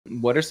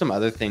What are some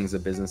other things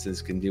that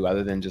businesses can do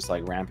other than just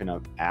like ramping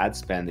up ad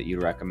spend that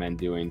you'd recommend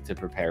doing to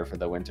prepare for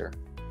the winter?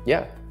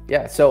 Yeah.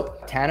 So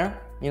Tanner,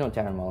 you know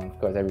Tanner Mullen, of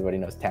course, everybody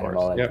knows Tanner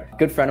Mullen. Yep.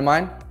 Good friend of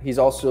mine. He's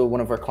also one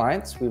of our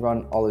clients. We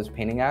run all his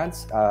painting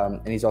ads,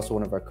 and he's also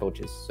one of our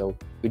coaches. So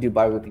we do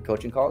bi-weekly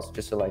coaching calls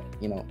just to like,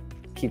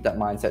 keep that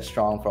mindset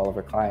strong for all of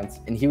our clients.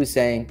 And he was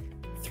saying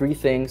 3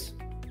 things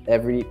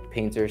every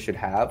painter should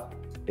have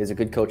is a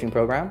good coaching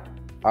program.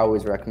 I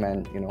always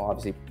recommend,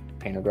 obviously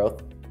painter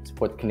growth,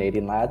 support the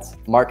Canadian lads.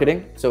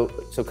 Marketing, so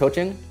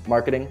coaching,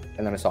 marketing,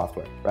 and then a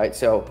software, right?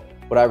 So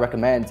what I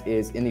recommend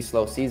is in these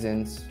slow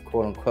seasons,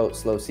 quote unquote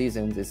slow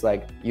seasons, it's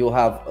like you'll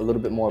have a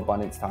little bit more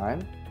abundance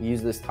time.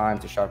 Use this time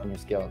to sharpen your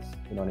skills,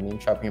 you know what I mean?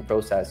 Sharpen your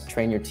process,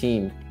 train your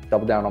team,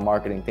 double down on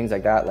marketing, things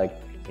like that. Like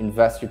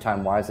invest your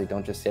time wisely,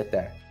 don't just sit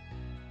there.